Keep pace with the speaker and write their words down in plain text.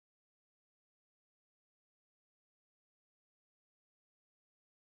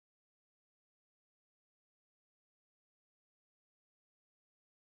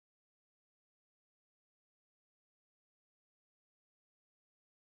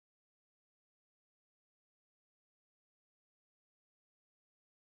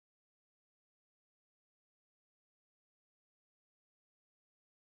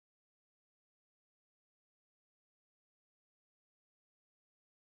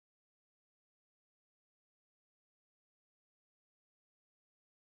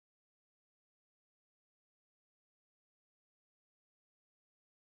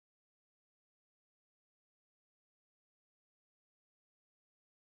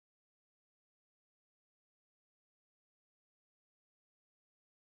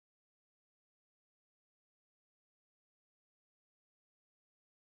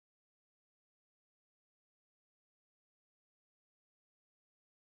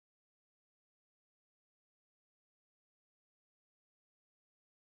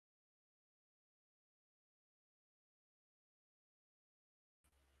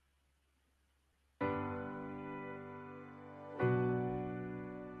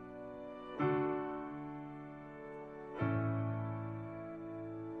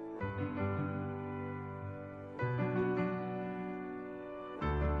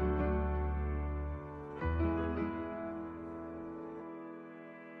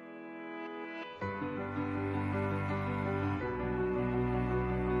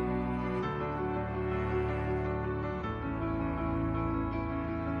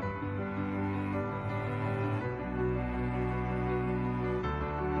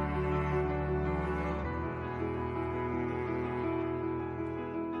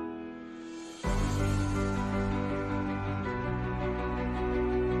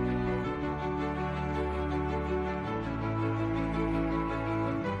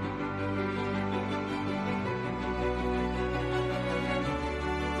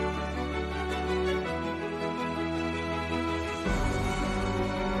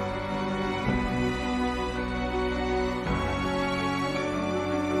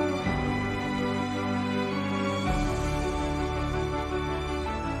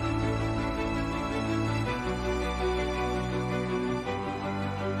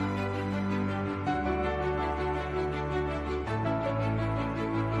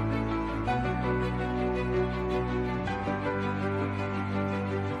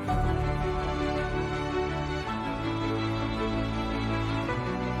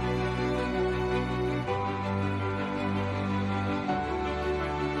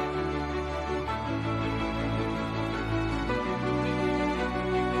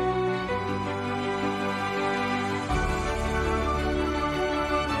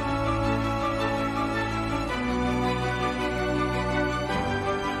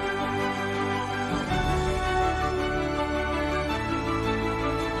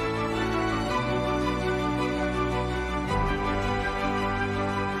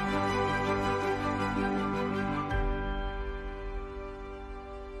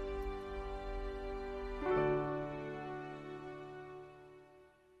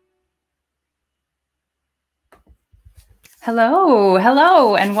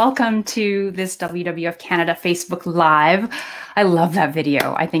Hello, and welcome to this WWF Canada Facebook Live. I love that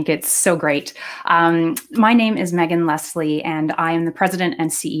video. I think it's so great. My name is Megan Leslie, and I am the President and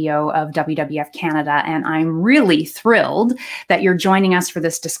CEO of WWF Canada, and I'm really thrilled that you're joining us for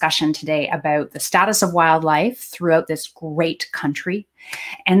this discussion today about the status of wildlife throughout this great country,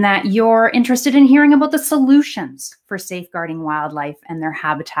 and that you're interested in hearing about the solutions for safeguarding wildlife and their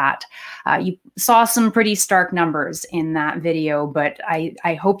habitat. You saw some pretty stark numbers in that video, but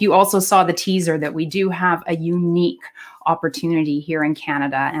I hope you also saw the teaser that we do have a unique opportunity here in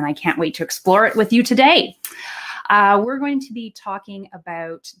Canada, and I can't wait to explore it with you today. We're going to be talking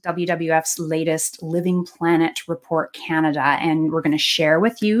about WWF's latest Living Planet Report Canada, and we're going to share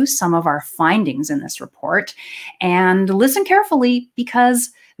with you some of our findings in this report. And listen carefully, because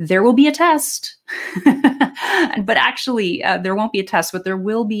there will be a test. But actually, there won't be a test, but there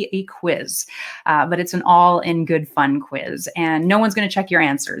will be a quiz. But it's an all-in-good fun quiz, and no one's going to check your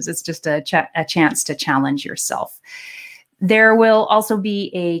answers. It's just a chance to challenge yourself. There will also be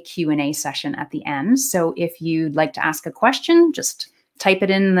a Q&A session at the end. So if you'd like to ask a question, just type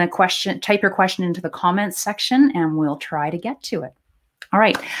your question into the comments section, and we'll try to get to it. All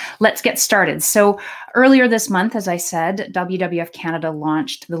right, let's get started. So earlier this month, as I said, WWF Canada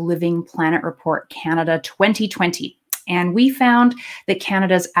launched the Living Planet Report Canada 2020. And we found that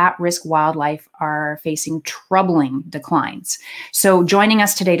Canada's at-risk wildlife are facing troubling declines. So joining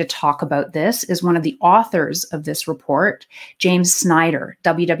us today to talk about this is one of the authors of this report, James Snider,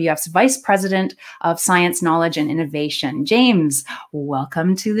 WWF's Vice President of Science, Knowledge, and Innovation. James,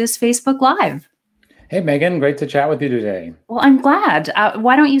 welcome to this Facebook Live. Hey, Megan, great to chat with you today. Well, I'm glad.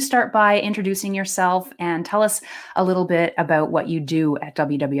 Why don't you start by introducing yourself and tell us a little bit about what you do at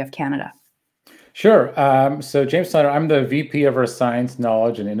WWF Canada? Sure. So James Snider, I'm the VP of our Science,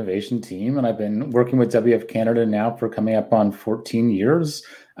 Knowledge, and Innovation team, and I've been working with WWF Canada now for coming up on 14 years.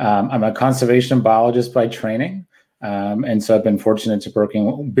 I'm a conservation biologist by training, and so I've been fortunate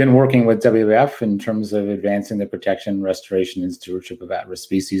to been working with WWF in terms of advancing the protection, restoration, and stewardship of at-risk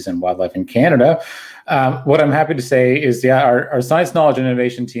species and wildlife in Canada. What I'm happy to say is, our Science, Knowledge, and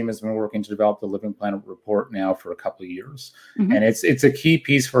Innovation team has been working to develop the Living Planet Report now for a couple of years, and it's a key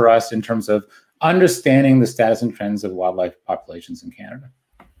piece for us in terms of understanding the status and trends of wildlife populations in Canada.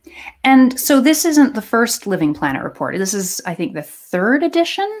 And so this isn't the first Living Planet report. This is, I think, the third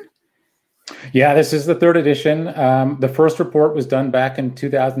edition? Yeah, this is the third edition. The first report was done back in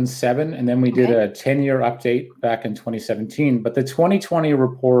 2007, and then we did a 10-year update back in 2017. But the 2020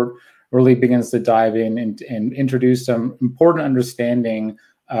 report really begins to dive in and introduce some important understanding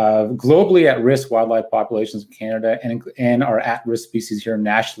of globally at-risk wildlife populations in Canada and our at-risk species here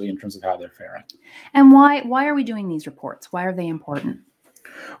nationally in terms of how they're faring. And why are we doing these reports? Why are they important?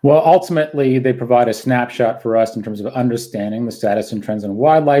 Well, ultimately, they provide a snapshot for us in terms of understanding the status and trends in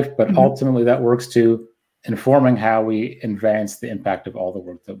wildlife, but ultimately that works to informing how we advance the impact of all the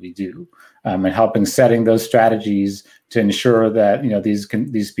work that we do, and helping setting those strategies to ensure that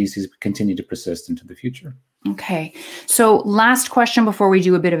these species continue to persist into the future. Okay, so last question before we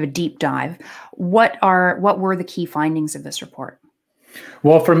do a bit of a deep dive. What were the key findings of this report?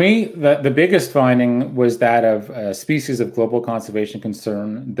 Well, for me, the biggest finding was that of species of global conservation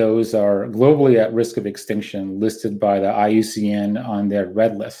concern. Those are globally at risk of extinction, listed by the IUCN on their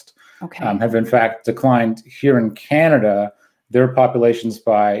red list, have in fact declined here in Canada, their populations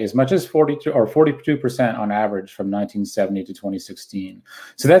by as much as 42% on average from 1970 to 2016.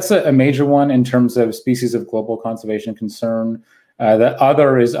 So that's a major one in terms of species of global conservation concern. The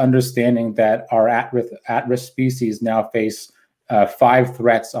other is understanding that our at-risk species now face 5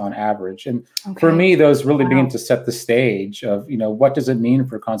 threats on average. And for me, those really begin to set the stage of, what does it mean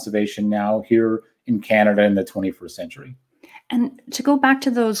for conservation now here in Canada in the 21st century? And to go back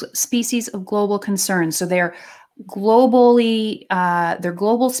to those species of global concern, so they're globally, they're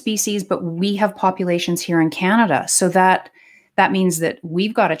global species, but we have populations here in Canada. So that means that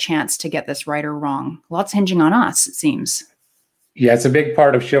we've got a chance to get this right or wrong. Lots hinging on us, it seems. Yeah, it's a big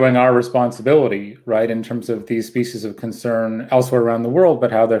part of showing our responsibility, right, in terms of these species of concern elsewhere around the world, but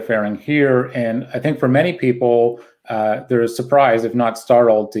how they're faring here. And I think for many people, they're surprised, if not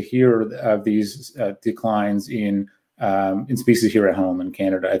startled, to hear of these declines in species here at home in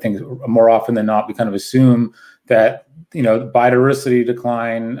Canada. I think more often than not, we kind of assume that biodiversity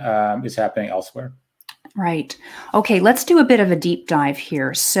decline is happening elsewhere. Right. Okay, let's do a bit of a deep dive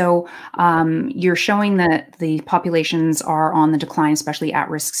here. So you're showing that the populations are on the decline, especially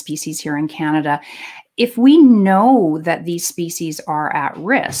at-risk species here in Canada. If we know that these species are at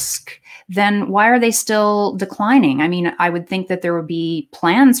risk, then why are they still declining? I mean, I would think that there would be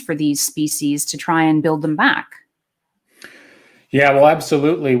plans for these species to try and build them back. Yeah, well,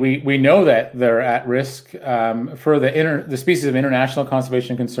 absolutely. We know that they're at risk for the species of international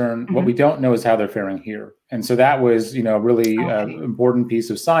conservation concern. What we don't know is how they're faring here, and so that was a really important piece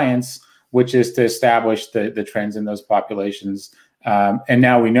of science, which is to establish the trends in those populations. And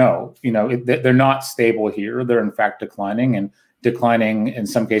now we know, they're not stable here. They're in fact declining, and declining in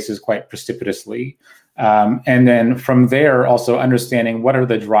some cases quite precipitously. And then from there, also understanding what are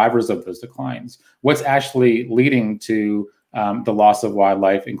the drivers of those declines, what's actually leading to the loss of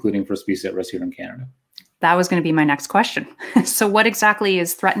wildlife, including for species at risk here in Canada. That was going to be my next question. So what exactly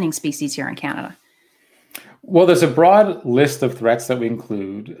is threatening species here in Canada? Well, there's a broad list of threats that we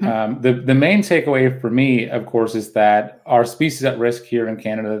include. The main takeaway for me, of course, is that our species at risk here in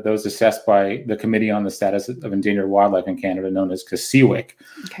Canada, those assessed by the Committee on the Status of Endangered Wildlife in Canada, known as CSIWIC,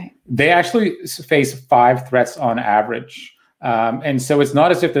 they actually face 5 threats on average. And so it's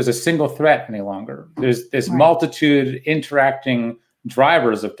not as if there's a single threat any longer. There's this multitude interacting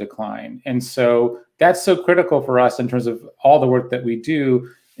drivers of decline. And so that's so critical for us in terms of all the work that we do,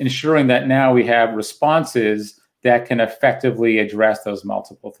 ensuring that now we have responses that can effectively address those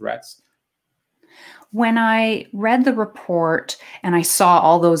multiple threats. When I read the report and I saw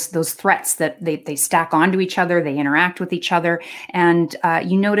all those threats that they stack onto each other, they interact with each other, and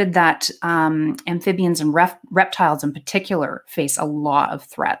you noted that amphibians and reptiles in particular face a lot of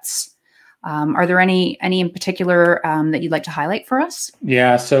threats. Are there any in particular that you'd like to highlight for us?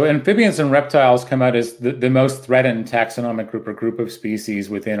 Yeah, so amphibians and reptiles come out as the most threatened taxonomic group or group of species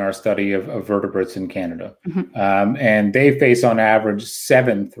within our study of vertebrates in Canada. And they face on average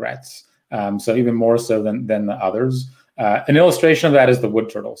 7 threats. So even more so than the others. An illustration of that is the wood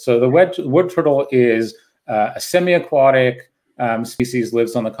turtle. So the wood turtle is a semi-aquatic species,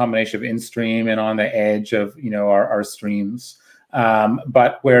 lives on the combination of in-stream and on the edge of our streams.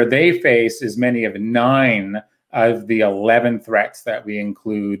 But where they face as many of 9 of the 11 threats that we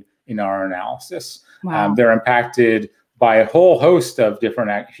include in our analysis. Wow. They're impacted by a whole host of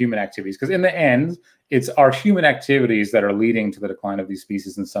different human activities, because in the end, it's our human activities that are leading to the decline of these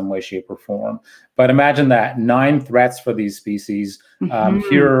species in some way, shape, or form. But imagine that 9 threats for these species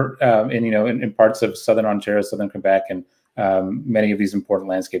here in parts of southern Ontario, southern Quebec, and many of these important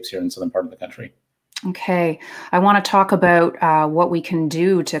landscapes here in the southern part of the country. Okay, I want to talk about what we can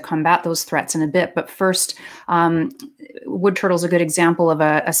do to combat those threats in a bit. But first, wood turtle is a good example of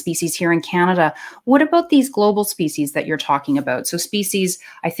a species here in Canada. What about these global species that you're talking about? So species,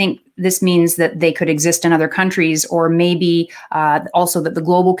 I think this means that they could exist in other countries, or maybe also that the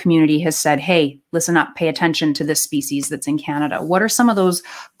global community has said, hey, listen up, pay attention to this species that's in Canada. What are some of those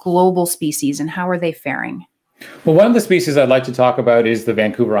global species and how are they faring? Well, one of the species I'd like to talk about is the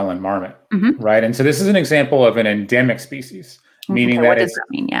Vancouver Island marmot, right? And so this is an example of an endemic species, meaning that what does that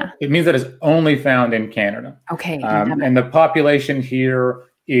mean? Yeah, it means that it's only found in Canada. Okay, and the population here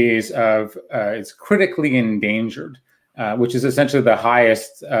is it's critically endangered, which is essentially the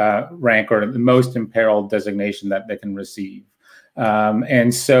highest rank or the most imperiled designation that they can receive.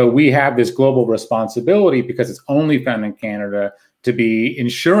 And so we have this global responsibility, because it's only found in Canada, to be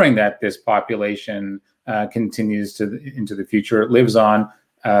ensuring that this population continues into the future. It lives on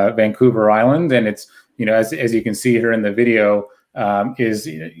Vancouver Island, and it's as you can see here in the video, is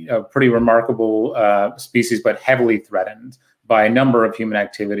a pretty remarkable species, but heavily threatened by a number of human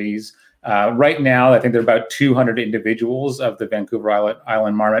activities. Right now, I think there are about 200 individuals of the Vancouver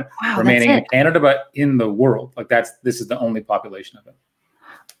Island marmot remaining in Canada, but in the world, this is the only population of it.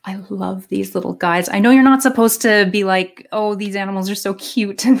 I love these little guys. I know you're not supposed to be like, oh, these animals are so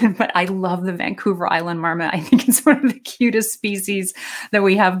cute, but I love the Vancouver Island marmot. I think it's one of the cutest species that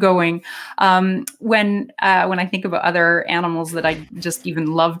we have going. When I think about other animals that I just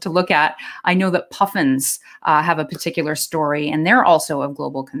even love to look at, I know that puffins have a particular story, and they're also of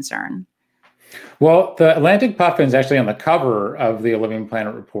global concern. Well, the Atlantic puffin is actually on the cover of the A Living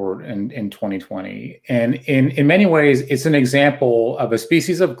Planet report in 2020. And in many ways, it's an example of a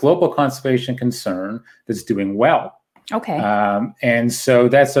species of global conservation concern that's doing well. Okay. And so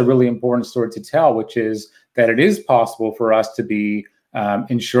that's a really important story to tell, which is that it is possible for us to be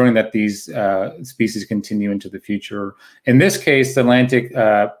ensuring that these species continue into the future. In this case, the Atlantic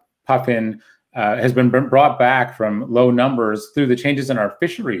puffin has been brought back from low numbers through the changes in our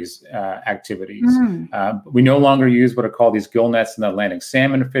fisheries activities. We no longer use what are called these gill nets in the Atlantic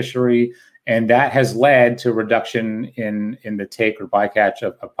salmon fishery, and that has led to a reduction in the take or bycatch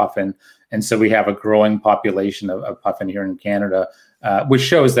of puffin. And so we have a growing population of puffin here in Canada, which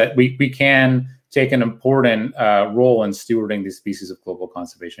shows that we can take an important role in stewarding these species of global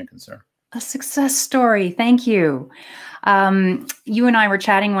conservation concern. A success story. Thank you. You and I were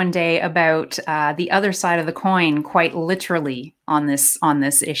chatting one day about the other side of the coin, quite literally on this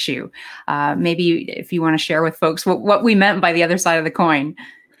issue. Maybe if you want to share with folks what we meant by the other side of the coin.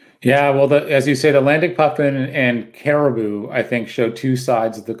 Yeah, well, as you say, the Atlantic puffin and caribou, I think, show two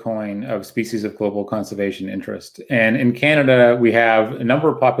sides of the coin of species of global conservation interest. And in Canada, we have a number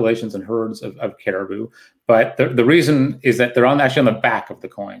of populations and herds of caribou, but the reason is that they're actually on the back of the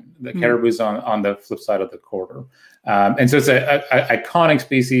coin. The caribou's on the flip side of the quarter. And so it's an iconic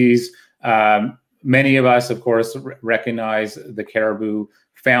species. Many of us, of course, recognize the caribou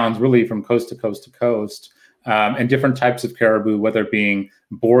found really from coast to coast to coast. And different types of caribou, whether it being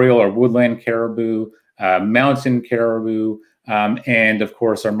boreal or woodland caribou, mountain caribou, and of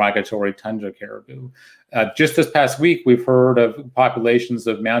course our migratory tundra caribou. Just this past week, we've heard of populations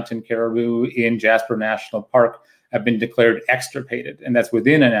of mountain caribou in Jasper National Park have been declared extirpated, and that's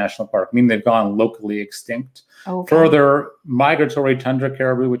within a national park, meaning they've gone locally extinct. Okay. Further, migratory tundra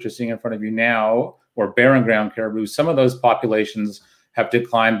caribou, which you're seeing in front of you now, or barren ground caribou, some of those populations have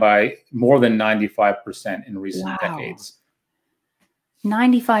declined by more than 95% in recent decades.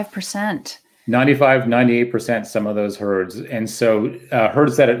 95%. 95, 98%, some of those herds. And so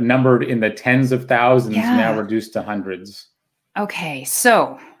herds that are numbered in the tens of thousands now reduced to hundreds. Okay,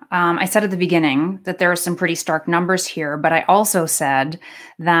 so I said at the beginning that there are some pretty stark numbers here, but I also said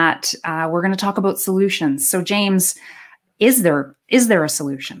that we're going to talk about solutions. So James, is there a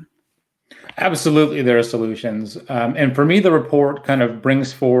solution? Absolutely, there are solutions. And for me, the report kind of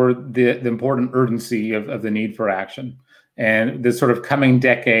brings forward the important urgency of the need for action. And this sort of coming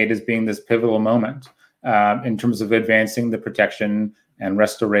decade as being this pivotal moment in terms of advancing the protection and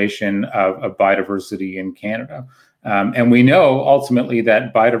restoration of biodiversity in Canada. And we know ultimately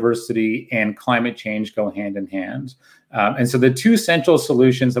that biodiversity and climate change go hand in hand. And so the two central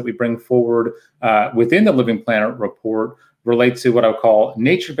solutions that we bring forward within the Living Planet report relate to what I would call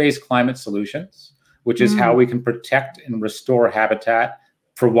nature-based climate solutions, which is how we can protect and restore habitat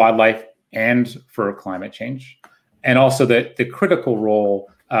for wildlife and for climate change. And also the critical role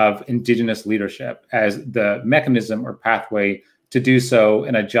of Indigenous leadership as the mechanism or pathway to do so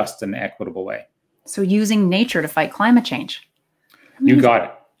in a just and equitable way. So using nature to fight climate change. Amazing. You got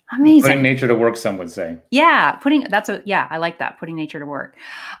it. Amazing. Putting nature to work, some would say. Yeah, I like that, putting nature to work.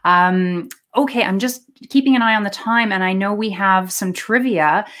 Okay, I'm just keeping an eye on the time, and I know we have some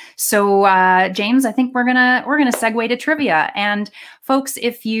trivia. So James, I think we're gonna segue to trivia. And folks,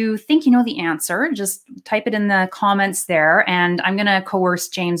 if you think you know the answer, just type it in the comments there, and I'm gonna coerce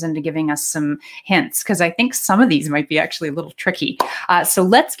James into giving us some hints, because I think some of these might be actually a little tricky. So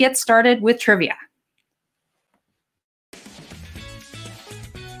let's get started with trivia.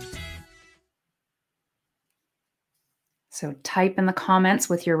 So type in the comments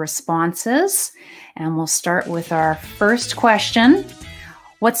with your responses, and we'll start with our first question.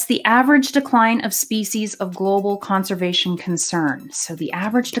 What's the average decline of species of global conservation concern? So the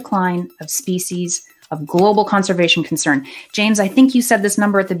average decline of species of global conservation concern. James, I think you said this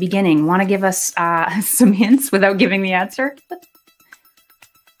number at the beginning. Want to give us some hints without giving the answer?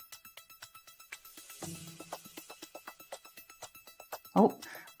 Oh.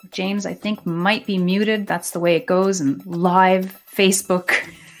 James, I think, might be muted. That's the way it goes in live Facebook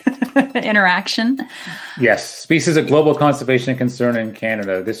interaction. Yes, species of global conservation concern in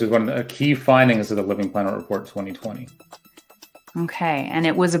Canada. This is one of the key findings of the Living Planet Report 2020. Okay, and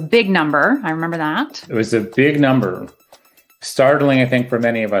it was a big number. I remember that. It was a big number. Startling, I think, for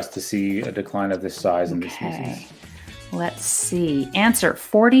many of us to see a decline of this size in these species. Let's see. Answer,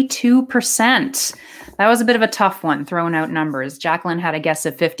 42%. That was a bit of a tough one, throwing out numbers. Jacqueline had a guess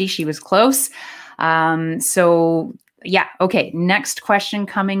of 50. She was close. So yeah, okay. Next question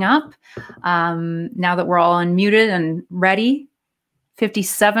coming up. Now that we're all unmuted and ready,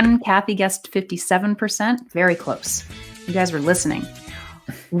 57. Kathy guessed 57%. Very close. You guys were listening.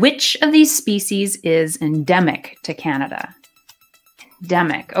 Which of these species is endemic to Canada?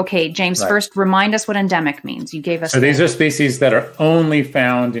 Endemic. Okay, James, first remind us what endemic means. You gave us. So these are species that are only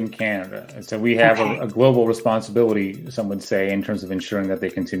found in Canada. And so we have a global responsibility, some would say, in terms of ensuring that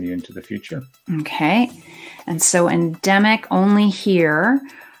they continue into the future. Okay. And so endemic only here.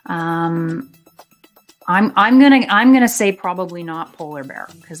 I'm gonna say probably not polar bear,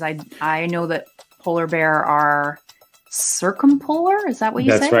 because I know that polar bear are circumpolar. Is that what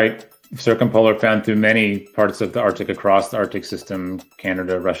you said? That's right. Circumpolar, found through many parts of the Arctic, across the Arctic system,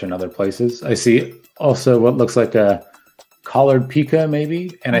 Canada, Russia, and other places. I see also what looks like a collared pika,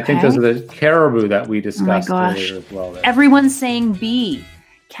 maybe. And I think those are the caribou that we discussed earlier as well. There. Everyone's saying B.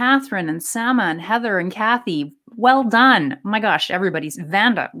 Catherine and Sama and Heather and Kathy. Well done. Oh my gosh, everybody's.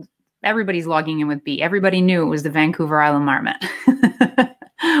 Vanda. Everybody's logging in with B. Everybody knew it was the Vancouver Island marmot.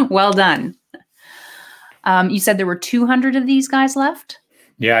 Well done. You said there were 200 of these guys left?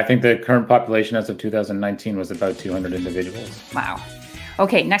 Yeah, I think the current population as of 2019 was about 200 individuals. Wow.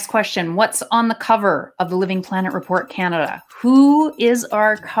 Okay, next question. What's on the cover of the Living Planet Report Canada? Who is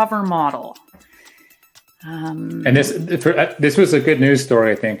our cover model? And this was a good news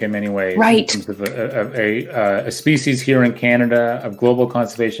story, I think, in many ways. Right. In terms of a species here in Canada of global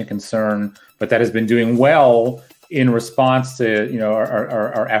conservation concern, but that has been doing well in response to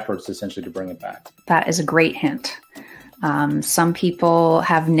our efforts essentially to bring it back. That is a great hint. Some people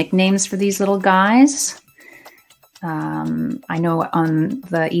have nicknames for these little guys. I know on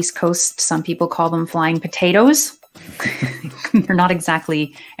the East Coast, some people call them flying potatoes. They're not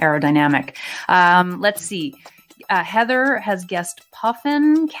exactly aerodynamic. Let's see. Heather has guessed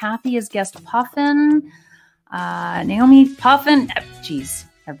puffin. Kathy has guessed puffin. Naomi, puffin. Geez,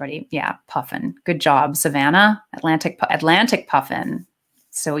 everybody. Yeah, puffin. Good job, Savannah. Atlantic puffin.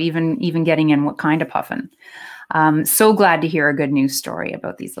 So even getting in what kind of puffin. So glad to hear a good news story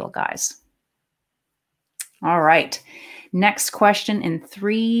about these little guys. All right. Next question in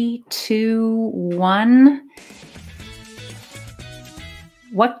 3, 2, 1.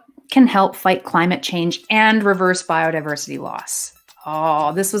 What can help fight climate change and reverse biodiversity loss?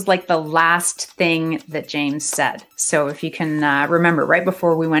 Oh, this was like the last thing that James said. So if you can remember, right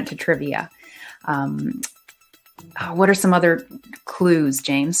before we went to trivia, what are some other clues,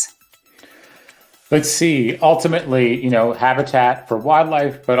 James? Let's see. Ultimately, habitat for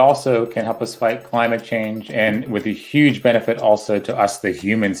wildlife, but also can help us fight climate change, and with a huge benefit also to us, the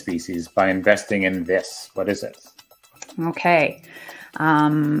human species, by investing in this. What is it? Okay.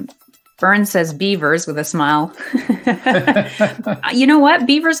 Byrne says beavers with a smile. You know what?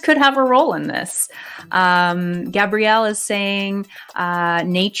 Beavers could have a role in this. Gabrielle is saying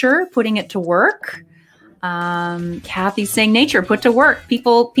nature, putting it to work. Kathy's saying nature, put to work.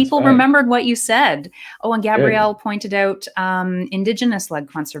 People right. Remembered what you said. Oh, and Gabrielle pointed out Indigenous-led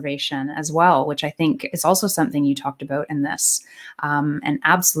conservation as well, which I think is also something you talked about in this. And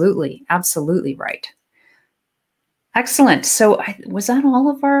absolutely right. Excellent. So was that all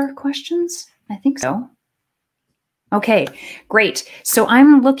of our questions? I think so. Okay, great. So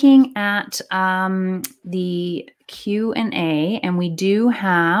I'm looking at the Q&A, and we do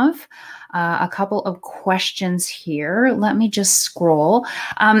have a couple of questions here. Let me just scroll.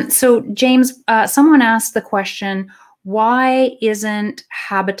 So James, someone asked the question, why isn't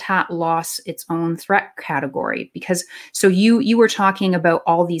habitat loss its own threat category? Because so you were talking about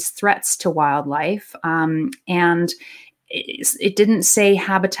all these threats to wildlife, and it didn't say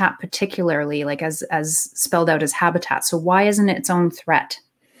habitat particularly, like as spelled out as habitat. So why isn't it its own threat?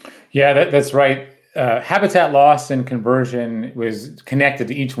 Yeah, that's right. Habitat loss and conversion was connected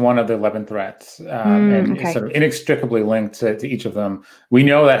to each one of the 11 threats, and okay. Sort of inextricably linked to each of them. We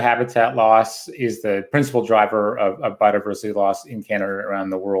know that habitat loss is the principal driver of biodiversity loss in Canada and around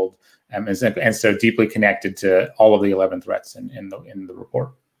the world, and so deeply connected to all of the 11 threats in the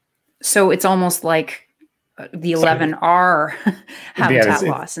report. So it's almost like the 11 are habitat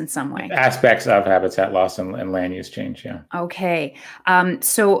loss in some way. Aspects of habitat loss and land use change, yeah. Okay.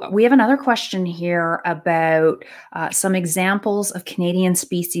 So we have another question here about some examples of Canadian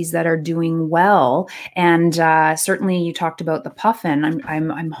species that are doing well. And certainly you talked about the puffin.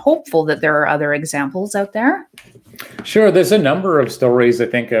 I'm hopeful that there are other examples out there. Sure. There's a number of stories, I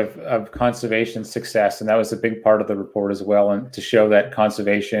think, of conservation success. And that was a big part of the report as well, and to show that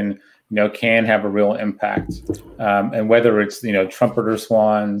conservation can have a real impact, and whether it's trumpeter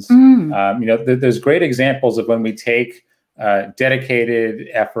swans, there's great examples of when we take dedicated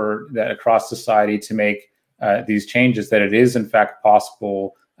effort that across society to make these changes, that it is in fact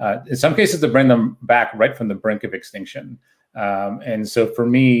possible, in some cases, to bring them back right from the brink of extinction. And so for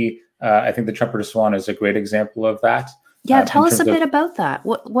me, I think the trumpeter swan is a great example of that. Yeah, tell us a bit about that.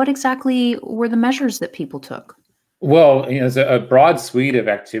 What exactly were the measures that people took? Well, there's a broad suite of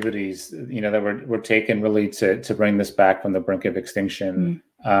activities, that were taken really to bring this back from the brink of extinction.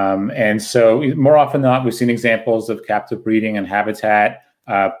 And so more often than not, we've seen examples of captive breeding and habitat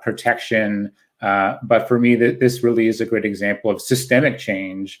protection. But for me, this really is a great example of systemic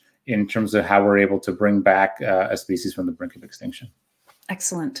change in terms of how we're able to bring back a species from the brink of extinction.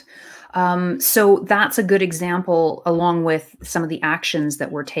 Excellent. So that's a good example, along with some of the actions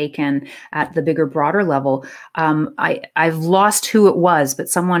that were taken at the bigger, broader level. I've lost who it was, but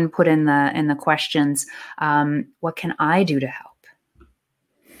someone put in the questions, what can I do to help?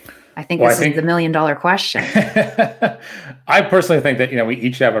 I think this is the million-dollar question. I personally think that, we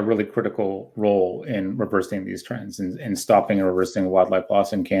each have a really critical role in reversing these trends and stopping and reversing wildlife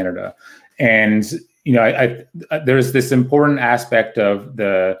loss in Canada. And, there's this important aspect of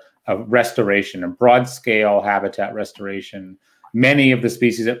restoration and broad-scale habitat restoration. Many of the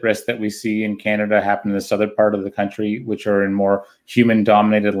species at risk that we see in Canada happen in the southern part of the country, which are in more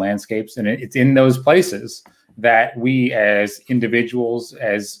human-dominated landscapes. And it's in those places that we as individuals,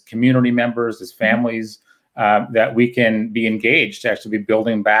 as community members, as families, that we can be engaged to actually be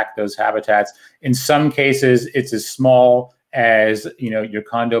building back those habitats. In some cases, it's as small as your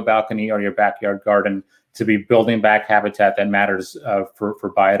condo balcony or your backyard garden, to be building back habitat that matters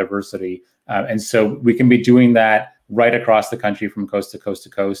for biodiversity. And so we can be doing that right across the country from coast to coast to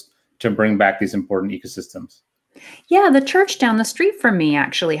coast to bring back these important ecosystems. Yeah, the church down the street from me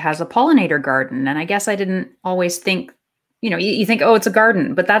actually has a pollinator garden. And I guess I didn't always think, you think, oh, it's a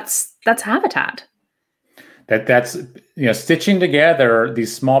garden, but that's habitat. That's stitching together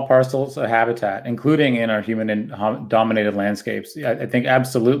these small parcels of habitat, including in our human and dominated landscapes, I think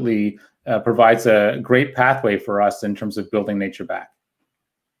absolutely provides a great pathway for us in terms of building nature back.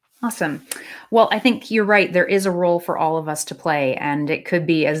 Awesome. Well, I think you're right. There is a role for all of us to play, and it could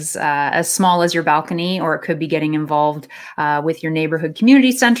be as small as your balcony, or it could be getting involved with your neighborhood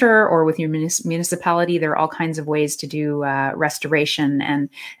community center or with your municipality. There are all kinds of ways to do restoration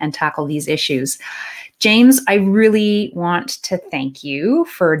and tackle these issues. James, I really want to thank you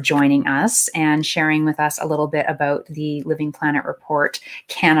for joining us and sharing with us a little bit about the Living Planet Report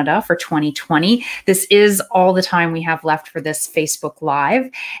Canada for 2020. This is all the time we have left for this Facebook Live.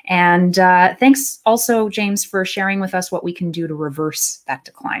 And thanks also, James, for sharing with us what we can do to reverse that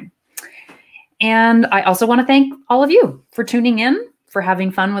decline. And I also want to thank all of you for tuning in, for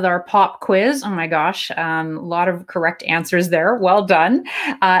having fun with our pop quiz. Oh my gosh, a lot of correct answers there. Well done.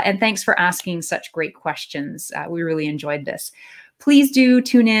 And thanks for asking such great questions. We really enjoyed this. Please do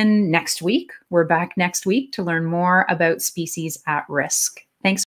tune in next week. We're back next week to learn more about species at risk.